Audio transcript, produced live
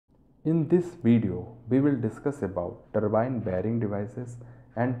In this video, we will discuss about turbine bearing devices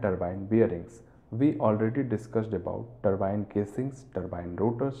and turbine bearings. We already discussed about turbine casings, turbine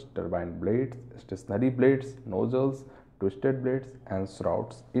rotors, turbine blades, stationary blades, nozzles, twisted blades and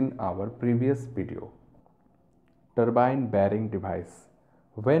shrouds in our previous video. Turbine bearing device.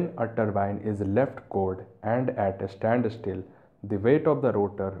 When a turbine is left cold and at a standstill, the weight of the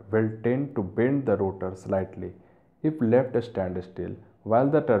rotor will tend to bend the rotor slightly. If left standstill while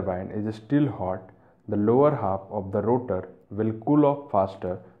the turbine is still hot, the lower half of the rotor will cool off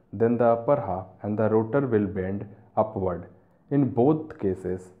faster than the upper half and the rotor will bend upward. In both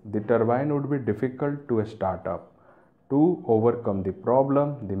cases, the turbine would be difficult to start up. To overcome the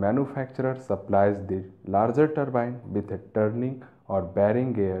problem, the manufacturer supplies the larger turbine with a turning or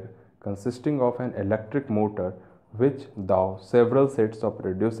bearing gear consisting of an electric motor which, through several sets of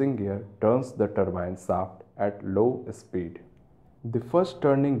reducing gear, turns the turbine shaft at low speed. The first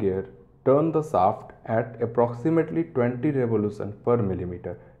turning gear turns the shaft at approximately 20 revolutions per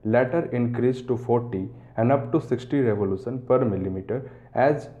millimeter, later increased to 40 and up to 60 revolutions per millimeter.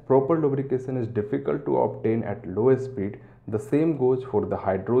 As proper lubrication is difficult to obtain at low speed, the same goes for the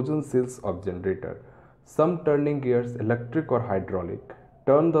hydrogen cells of generator. Some turning gears, electric or hydraulic,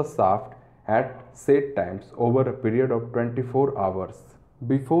 turn the shaft at set times over a period of 24 hours.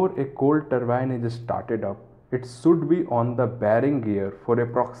 Before a cold turbine is started up, it should be on the bearing gear for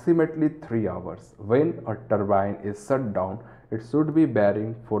approximately 3 hours. When a turbine is shut down, it should be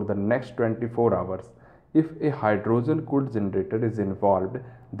bearing for the next 24 hours. If a hydrogen cooled generator is involved,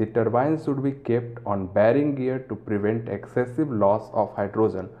 the turbine should be kept on bearing gear to prevent excessive loss of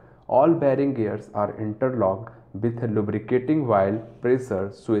hydrogen. All bearing gears are interlocked with a lubricating valve,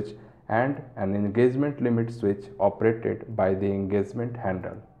 pressure switch and an engagement limit switch operated by the engagement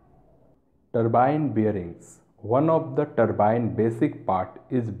handle. Turbine bearings. One of the turbine basic part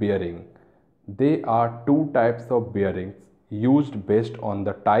is bearing. There are two types of bearings used based on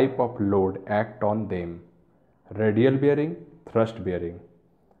the type of load act on them. Radial bearing, thrust bearing.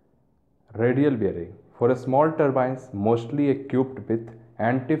 Radial bearing. For small turbines mostly equipped with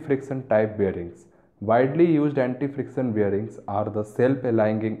anti-friction type bearings. Widely used anti-friction bearings are the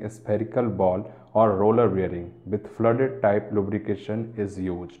self-aligning spherical ball or roller bearing with flooded type lubrication is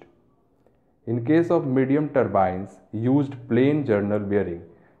used. In case of medium turbines used plain journal bearing,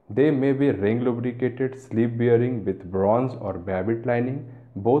 they may be ring lubricated sleeve bearing with bronze or babbitt lining.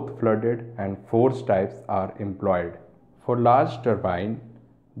 Both flooded and forged types are employed. For large turbine,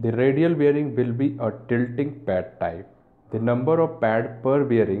 the radial bearing will be a tilting pad type. The number of pad per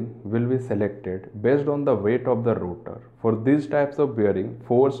bearing will be selected based on the weight of the rotor. For these types of bearing,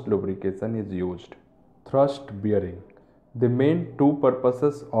 forced lubrication is used. Thrust bearing. The main two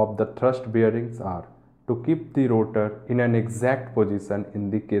purposes of the thrust bearings are to keep the rotor in an exact position in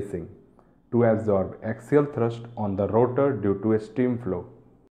the casing, to absorb axial thrust on the rotor due to a steam flow.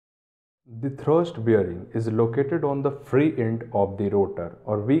 The thrust bearing is located on the free end of the rotor,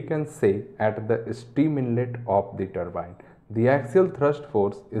 or we can say at the steam inlet of the turbine. The axial thrust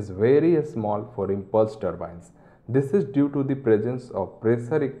force is very small for impulse turbines. This is due to the presence of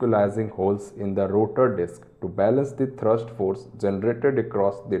pressure equalizing holes in the rotor disc to balance the thrust force generated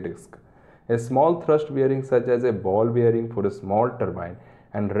across the disc. A small thrust bearing such as a ball bearing for a small turbine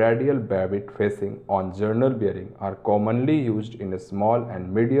and radial babbitt facing on journal bearing are commonly used in small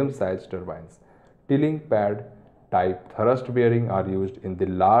and medium sized turbines. Tilting pad type thrust bearing are used in the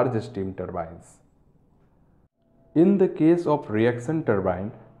large steam turbines. In the case of reaction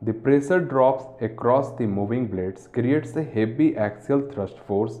turbine, the pressure drops across the moving blades creates a heavy axial thrust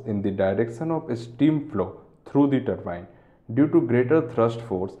force in the direction of steam flow through the turbine. Due to greater thrust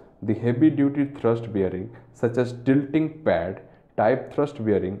force, the heavy duty thrust bearing such as tilting pad type thrust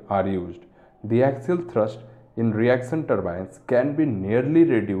bearing are used. The axial thrust in reaction turbines can be nearly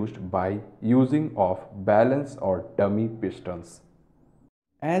reduced by using of balance or dummy pistons.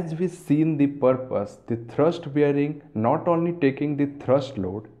 As we seen the purpose, the thrust bearing not only taking the thrust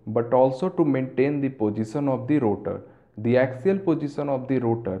load but also to maintain the position of the rotor. The axial position of the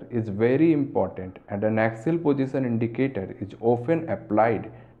rotor is very important and an axial position indicator is often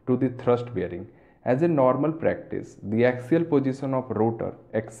applied to the thrust bearing. As a normal practice, the axial position of rotor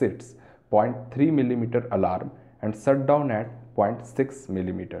exceeds 0.3 mm alarm and shut down at 0.6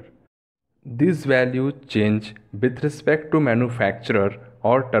 mm. These values change with respect to manufacturer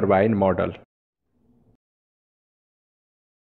or turbine model.